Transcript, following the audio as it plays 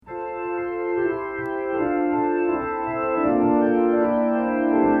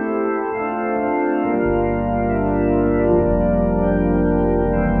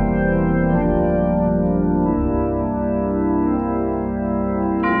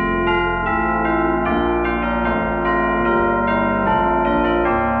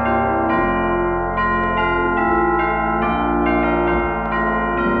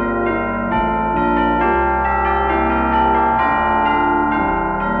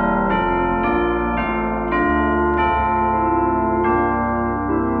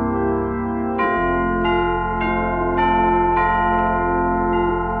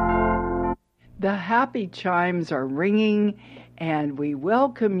happy chimes are ringing, and we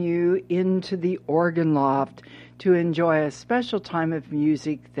welcome you into the Organ Loft to enjoy a special time of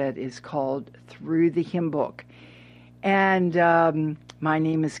music that is called Through the Hymn Book. And my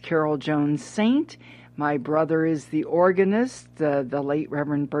name is Carol Jones Saint. My brother is the organist, the late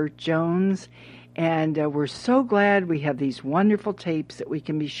Reverend Bert Jones. And we're so glad we have these wonderful tapes that we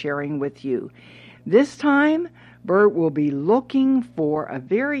can be sharing with you. This time, Bert will be looking for a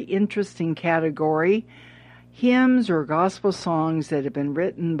very interesting category, hymns or gospel songs that have been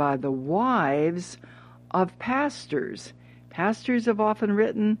written by the wives of pastors. Pastors have often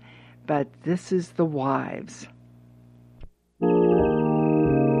written, but this is the wives.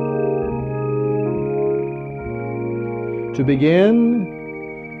 To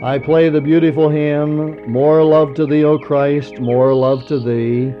begin, I play the beautiful hymn, More Love to Thee, O Christ, More Love to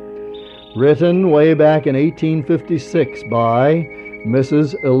Thee, written way back in 1856 by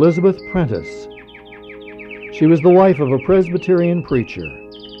Mrs. Elizabeth Prentice. She was the wife of a Presbyterian preacher,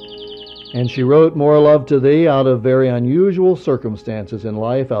 and she wrote More Love to Thee out of very unusual circumstances in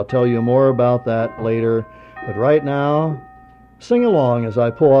life. I'll tell you more about that later, but right now, sing along as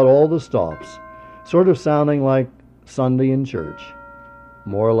I pull out all the stops, sort of sounding like Sunday in church.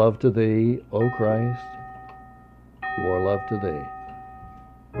 More love to Thee, O Christ, more love to Thee.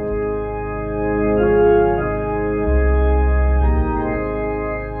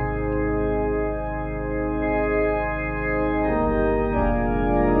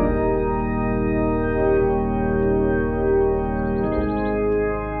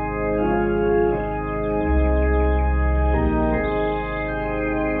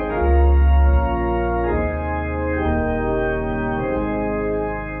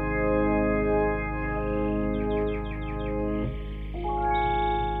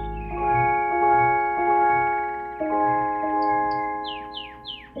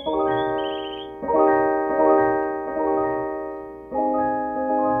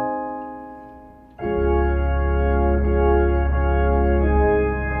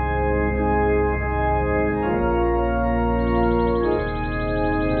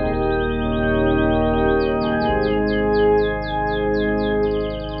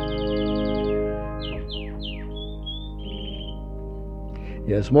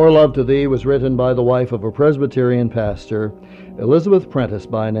 Yes, More Love to Thee was written by the wife of a Presbyterian pastor, Elizabeth Prentice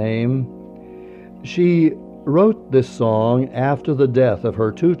by name. She wrote this song after the death of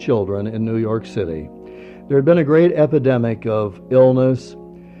her two children in New York City. There had been a great epidemic of illness,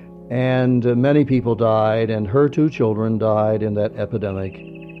 and many people died, and her two children died in that epidemic.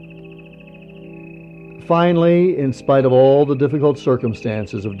 Finally, in spite of all the difficult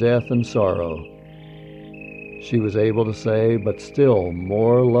circumstances of death and sorrow, she was able to say, but still,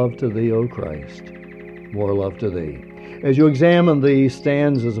 more love to Thee, O Christ, more love to Thee. As you examine the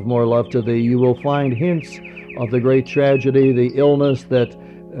stanzas of More Love to Thee, you will find hints of the great tragedy, the illness that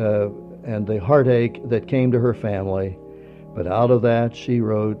and the heartache that came to her family. But out of that she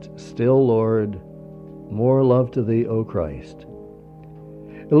wrote, still, Lord, more love to Thee, O Christ.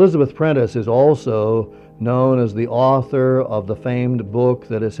 Elizabeth Prentice is also known as the author of the famed book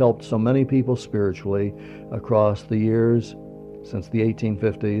that has helped so many people spiritually across the years since the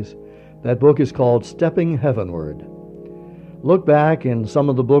 1850s. That book is called Stepping Heavenward. Look back in some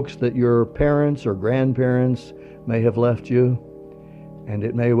of the books that your parents or grandparents may have left you, and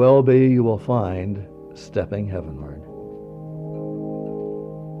it may well be you will find Stepping Heavenward.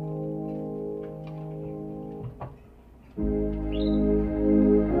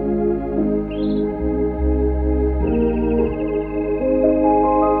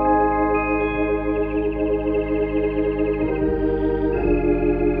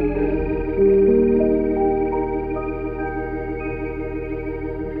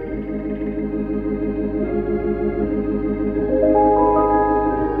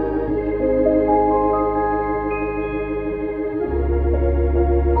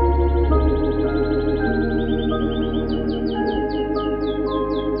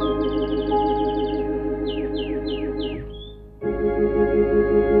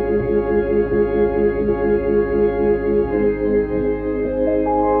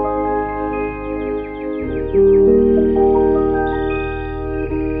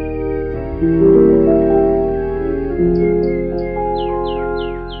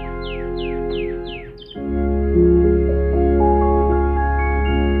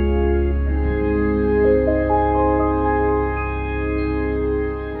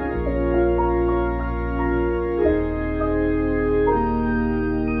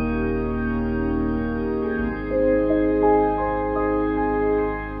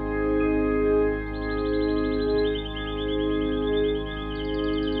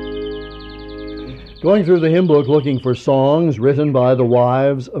 Going through the hymn book looking for songs written by the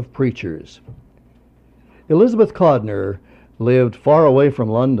wives of preachers. Elizabeth Codner lived far away from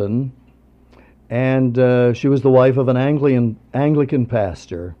London, and she was the wife of an Anglican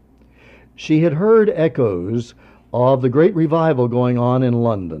pastor. She had heard echoes of the great revival going on in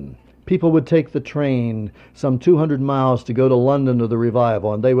London. People would take the train some 200 miles to go to London to the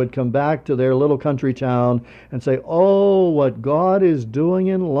revival, and they would come back to their little country town and say, "Oh, what God is doing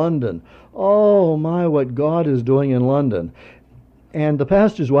in London. Oh, my, what God is doing in London." And the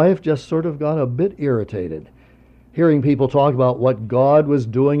pastor's wife just sort of got a bit irritated hearing people talk about what God was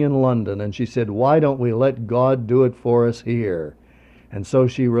doing in London, and she said, "Why don't we let God do it for us here?" And so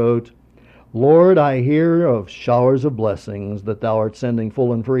she wrote, "Lord, I hear of showers of blessings that thou art sending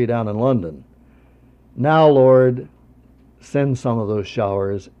full and free down in London. Now, Lord, send some of those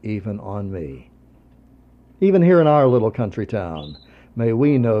showers even on me." Even here in our little country town, may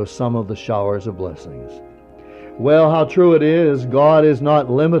we know some of the showers of blessings. Well, how true it is, God is not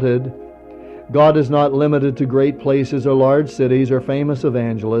limited. God is not limited to great places or large cities or famous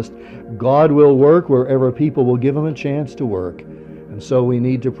evangelists. God will work wherever people will give him a chance to work. And so we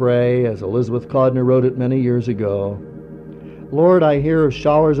need to pray, as Elizabeth Codner wrote it many years ago, "Lord, I hear of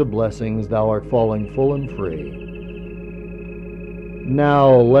showers of blessings, thou art falling full and free.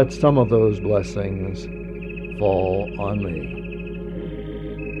 Now let some of those blessings fall on me."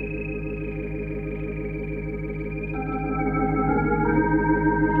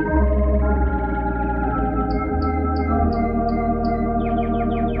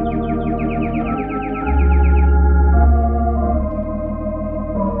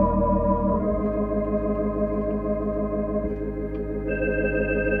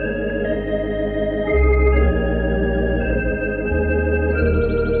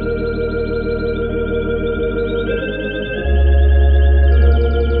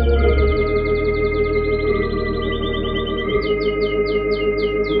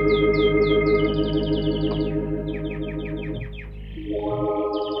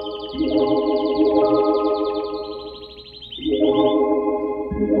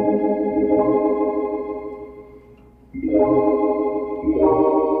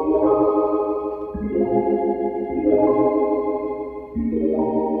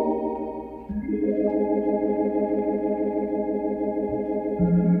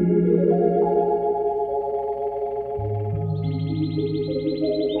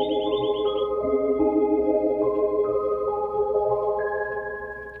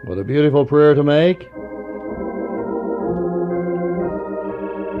 What a beautiful prayer to make.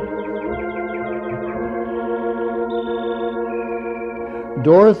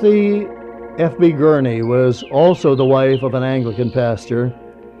 Dorothy F.B. Gurney was also the wife of an Anglican pastor.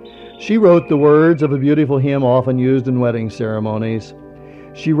 She wrote the words of a beautiful hymn often used in wedding ceremonies.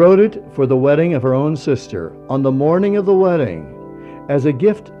 She wrote it for the wedding of her own sister. On the morning of the wedding, as a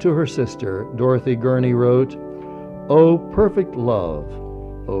gift to her sister, Dorothy Gurney wrote, "O perfect love,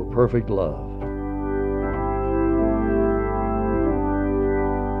 O perfect love."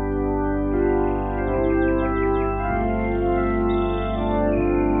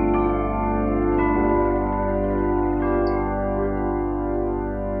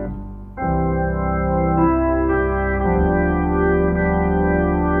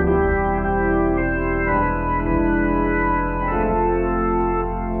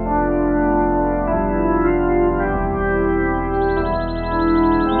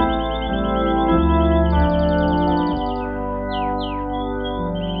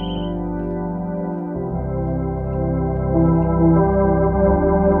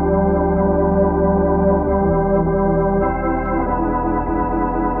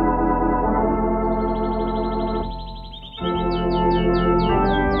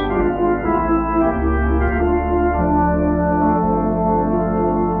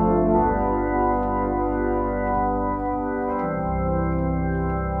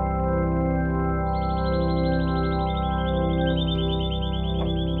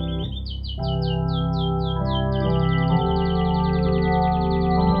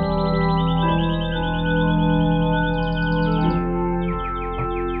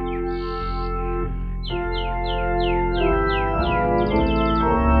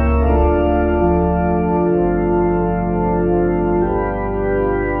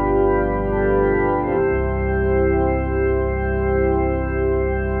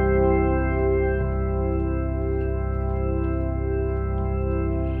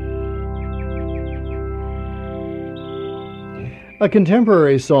 A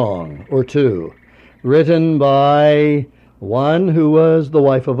contemporary song or two, written by one who was the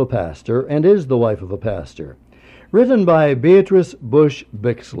wife of a pastor and is the wife of a pastor, written by Beatrice Bush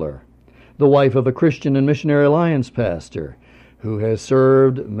Bixler. the wife of a Christian and Missionary Alliance pastor who has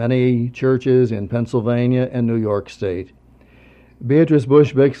served many churches in Pennsylvania and New York State. Beatrice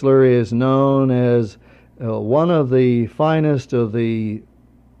Bush Bixler is known as one of the finest of the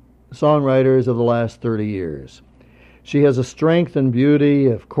songwriters of the last 30 years. She has a strength and beauty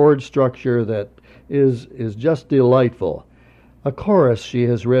of chord structure that is just delightful. A chorus she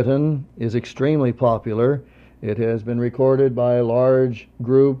has written is extremely popular. It has been recorded by large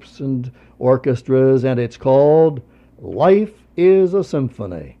groups and orchestras, and it's called Life is a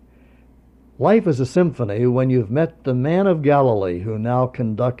Symphony. Life is a symphony when you've met the man of Galilee who now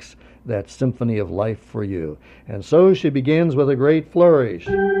conducts that symphony of life for you. And so she begins with a great flourish.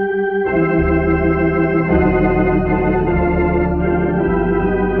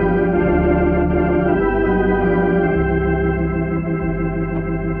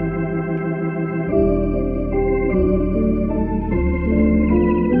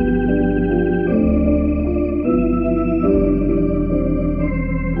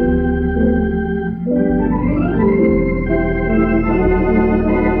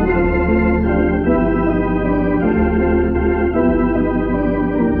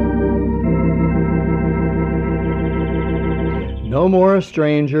 No more a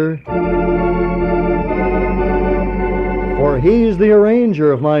stranger, for he's the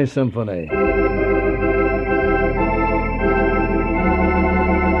arranger of my symphony.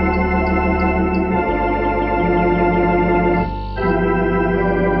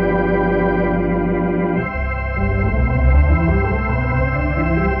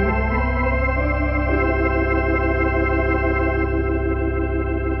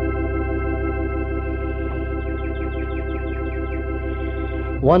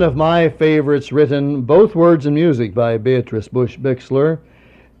 One of my favorites written, both words and music, by Beatrice Bush Bixler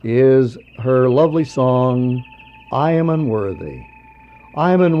is her lovely song, I Am Unworthy.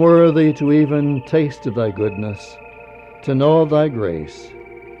 I am unworthy to even taste of thy goodness, to know of thy grace.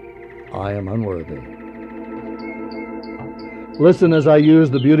 I am unworthy. Listen as I use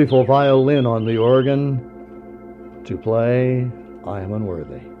the beautiful violin on the organ to play I Am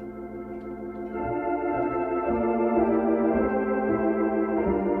Unworthy.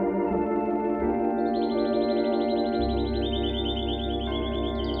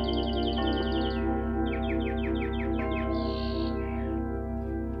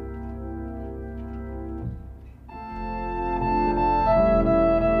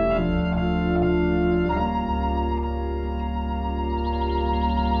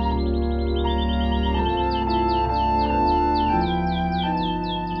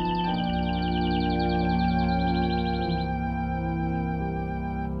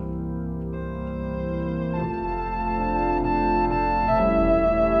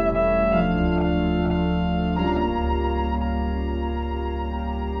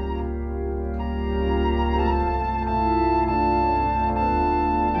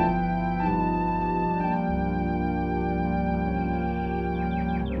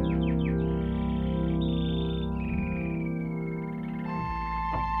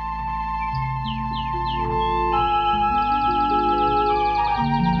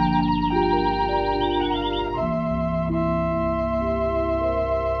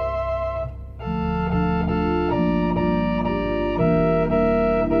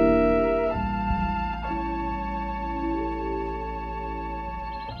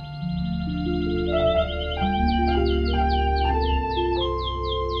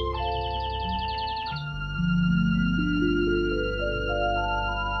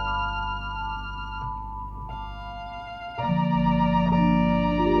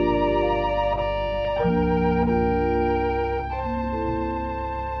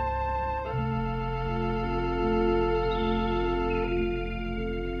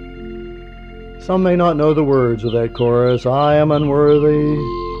 Some may not know the words of that chorus, I am unworthy.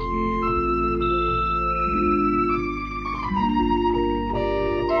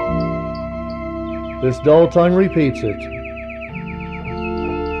 This dull tongue repeats it.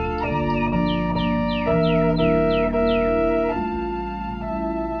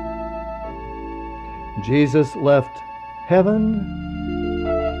 Jesus left heaven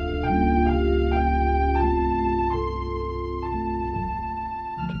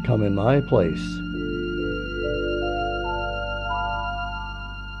to come in my place.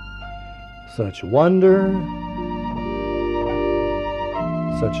 Such wonder,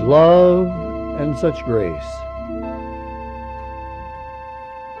 such love, and such grace.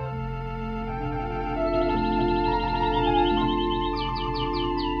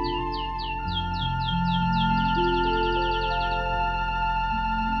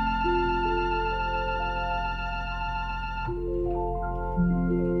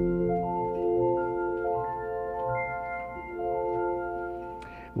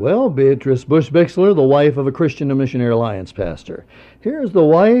 Well, Beatrice Bush Bixler, the wife of a Christian and Missionary Alliance pastor. Here's the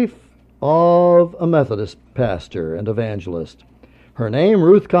wife of a Methodist pastor and evangelist. Her name,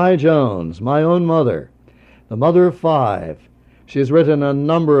 Ruth Kai Jones, my own mother, the mother of 5. She has written a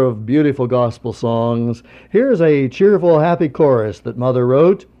number of beautiful gospel songs. Here's a cheerful, happy chorus that Mother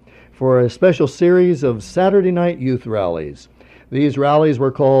wrote for a special series of Saturday night youth rallies. These rallies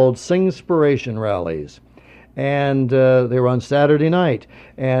were called Singspiration rallies, and they were on Saturday night.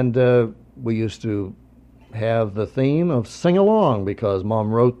 And we used to have the theme of Sing Along because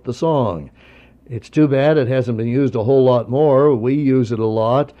Mom wrote the song. It's too bad it hasn't been used a whole lot more. We use it a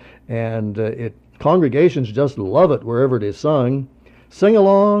lot, and congregations just love it wherever it is sung. Sing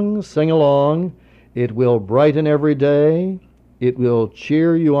along, it will brighten every day, it will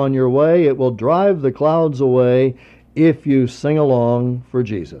cheer you on your way, it will drive the clouds away if you sing along for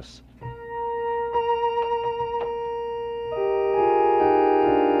Jesus.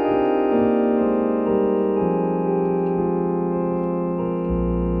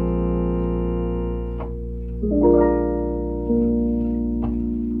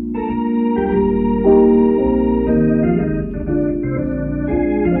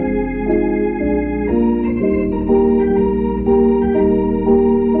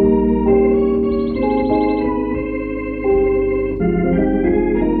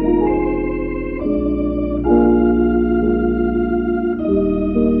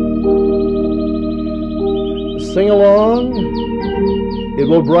 Sing along, it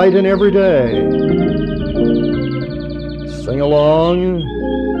will brighten every day. Sing along,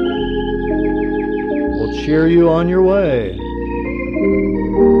 will cheer you on your way.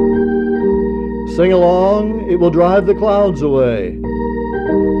 Sing along, it will drive the clouds away.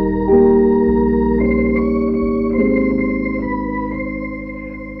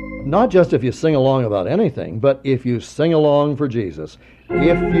 Not just if you sing along about anything, but if you sing along for Jesus.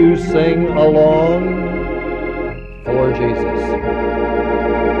 If you sing along for Jesus.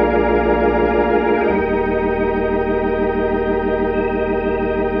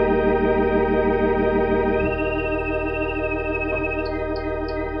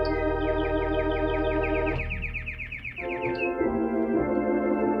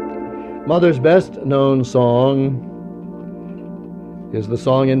 Mother's best known song is the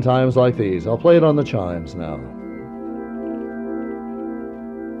song In Times Like These. I'll play it on the chimes now.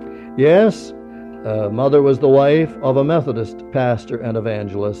 Yes, Mother was the wife of a Methodist pastor and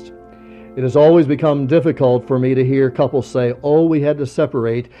evangelist. It has always become difficult for me to hear couples say, oh, we had to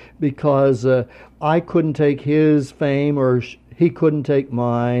separate because I couldn't take his fame or he couldn't take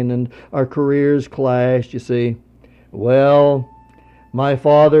mine, and our careers clashed, you see. Well, my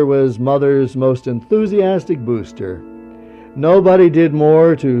father was Mother's most enthusiastic booster. Nobody did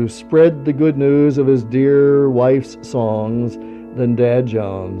more to spread the good news of his dear wife's songs than Dad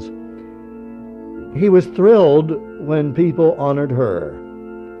Jones. He was thrilled when people honored her,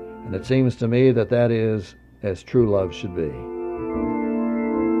 and it seems to me that that is as true love should be.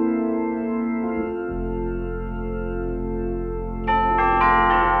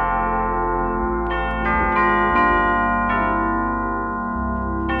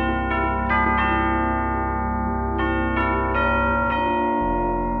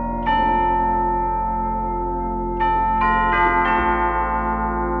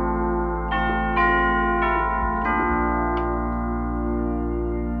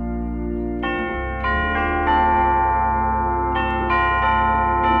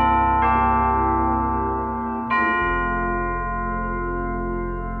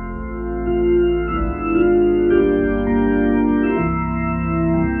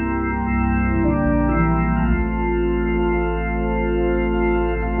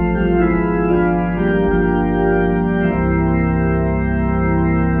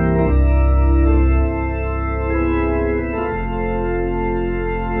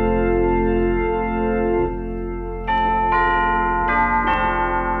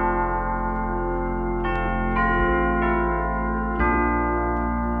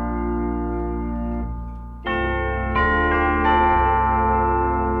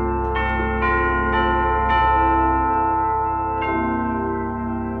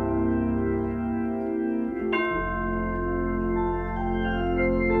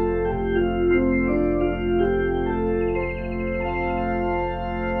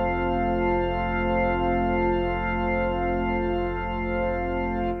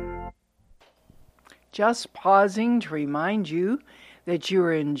 Just pausing to remind you that you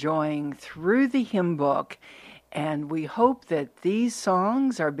are enjoying Through the Hymn Book, and we hope that these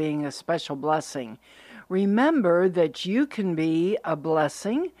songs are being a special blessing. Remember that you can be a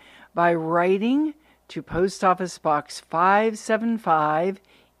blessing by writing to Post Office Box 575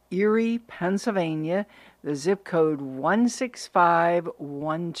 Erie, Pennsylvania, the zip code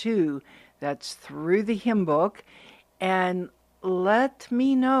 16512. That's Through the Hymn Book. And let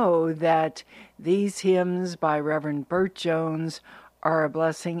me know that these hymns by Reverend Bert Jones are a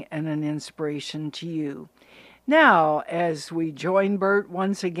blessing and an inspiration to you. Now, as we join Bert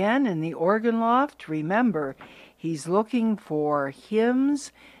once again in the organ loft, remember, he's looking for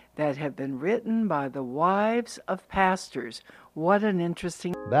hymns that have been written by the wives of pastors. What an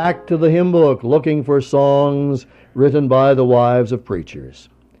interesting... Back to the hymn book, looking for songs written by the wives of preachers.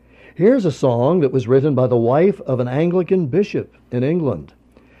 Here's a song that was written by the wife of an Anglican bishop in England,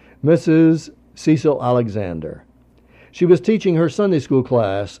 Mrs. Cecil Alexander. She was teaching her Sunday school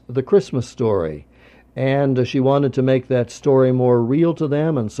class the Christmas story, and she wanted to make that story more real to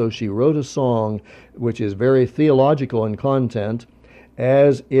them, and so she wrote a song which is very theological in content,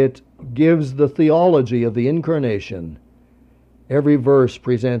 as it gives the theology of the Incarnation. Every verse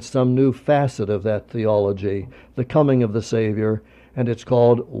presents some new facet of that theology, the coming of the Savior, and it's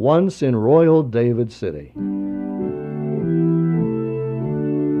called Once in Royal David City.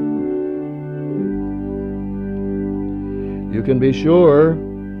 You can be sure,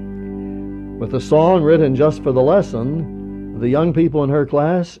 with a song written just for the lesson, the young people in her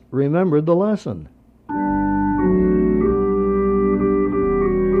class remembered the lesson.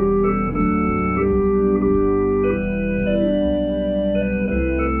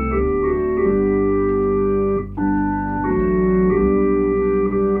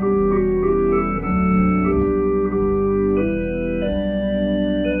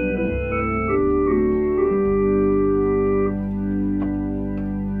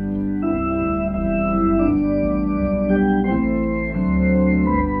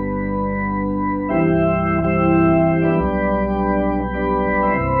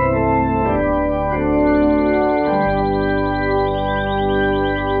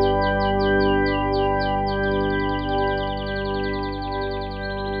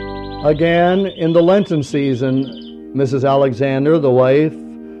 Again, in the Lenten season, Mrs. Alexander, the wife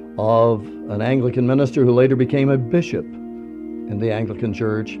of an Anglican minister who later became a bishop in the Anglican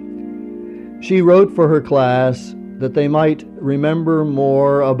Church, she wrote for her class that they might remember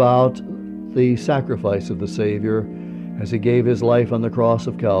more about the sacrifice of the Savior as he gave his life on the cross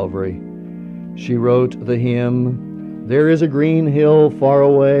of Calvary. She wrote the hymn, "There is a green hill far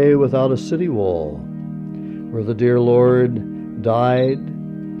away without a city wall, where the dear Lord died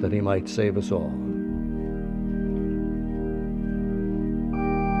that he might save us all."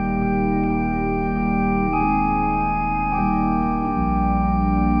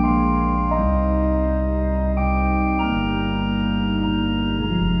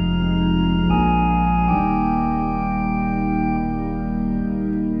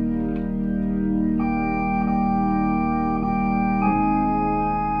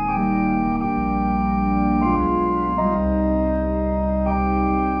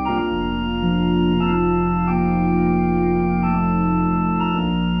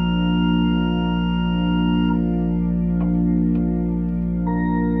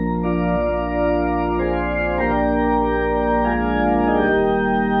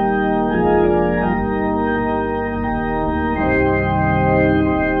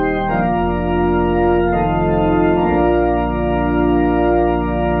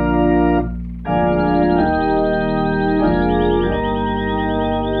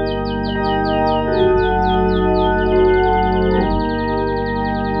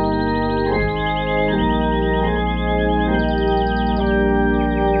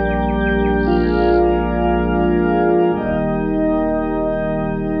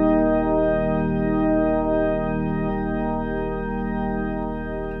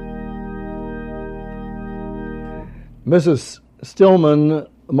 Mrs. Stillman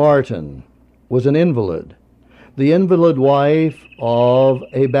Martin was an invalid, the invalid wife of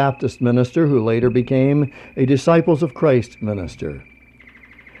a Baptist minister who later became a Disciples of Christ minister.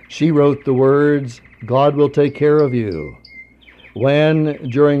 She wrote the words, "God will take care of you," when,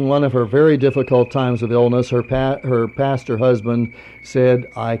 during one of her very difficult times of illness, her pastor husband said,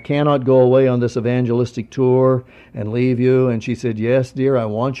 "I cannot go away on this evangelistic tour and leave you." And she said, "Yes, dear, I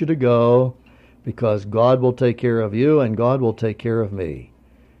want you to go, because God will take care of you and God will take care of me."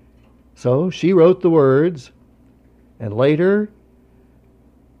 So she wrote the words, and later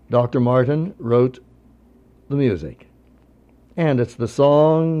Dr. Martin wrote the music. And it's the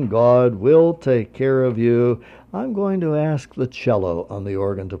song, "God Will Take Care of You." I'm going to ask the cello on the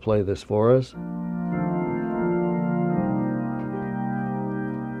organ to play this for us.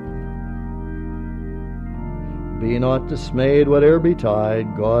 Be not dismayed, whate'er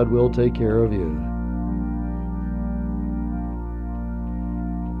betide, God will take care of you.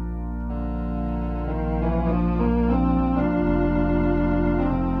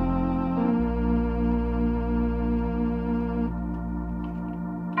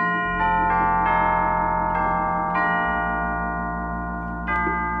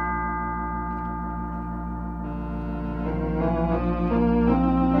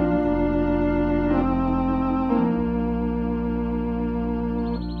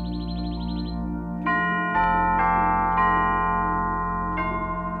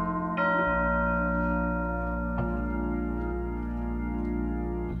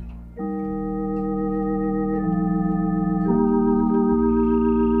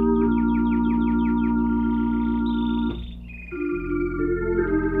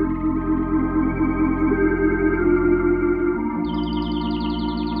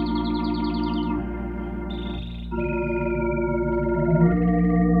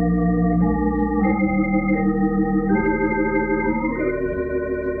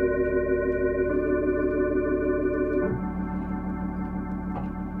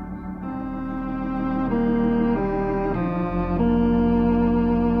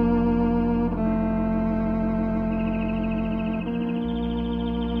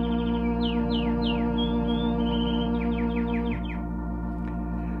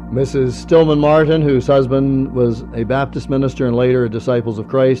 Mrs. Stillman Martin, whose husband was a Baptist minister and later a Disciples of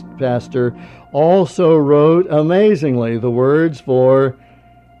Christ pastor, also wrote, amazingly, the words for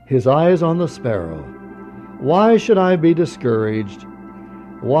His Eye is on the Sparrow. Why should I be discouraged?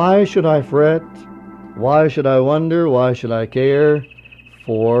 Why should I fret? Why should I wonder? Why should I care?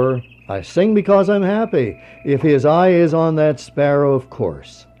 For I sing because I'm happy. If His eye is on that sparrow, of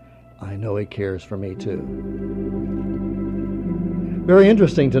course, I know He cares for me too. Very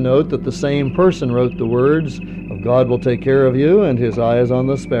interesting to note that the same person wrote the words of God will take care of you and His eye is on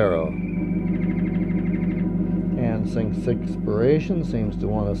the sparrow. And Sing Sixpiration seems to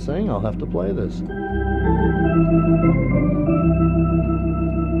want to sing. I'll have to play this.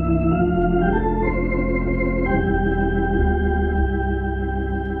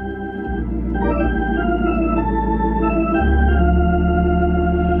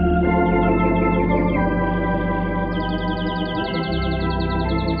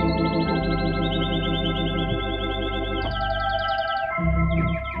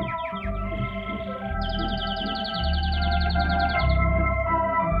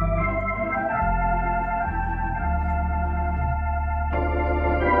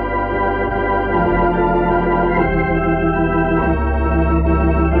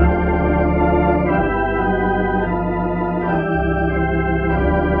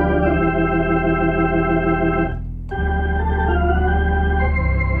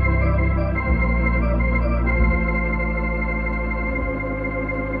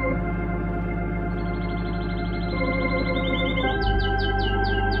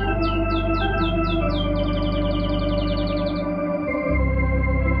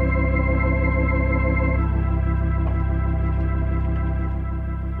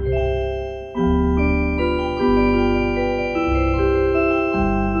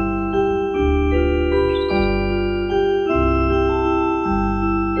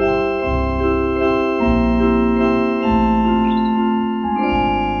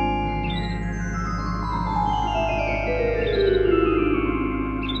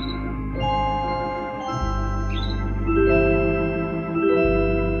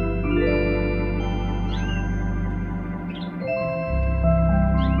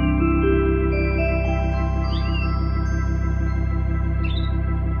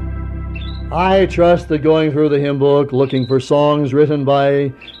 I trust that going through the hymn book, looking for songs written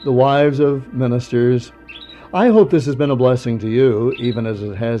by the wives of ministers, I hope this has been a blessing to you, even as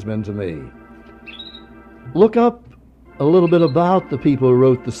it has been to me. Look up a little bit about the people who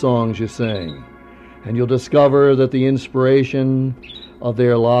wrote the songs you sing, and you'll discover that the inspiration of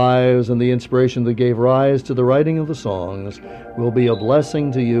their lives and the inspiration that gave rise to the writing of the songs will be a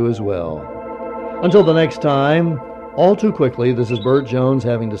blessing to you as well. Until the next time, all too quickly, this is Bert Jones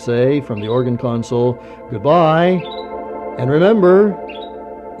having to say from the organ console, goodbye, and remember,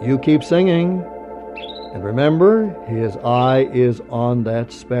 you keep singing, and remember, His eye is on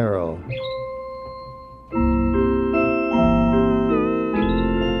that sparrow.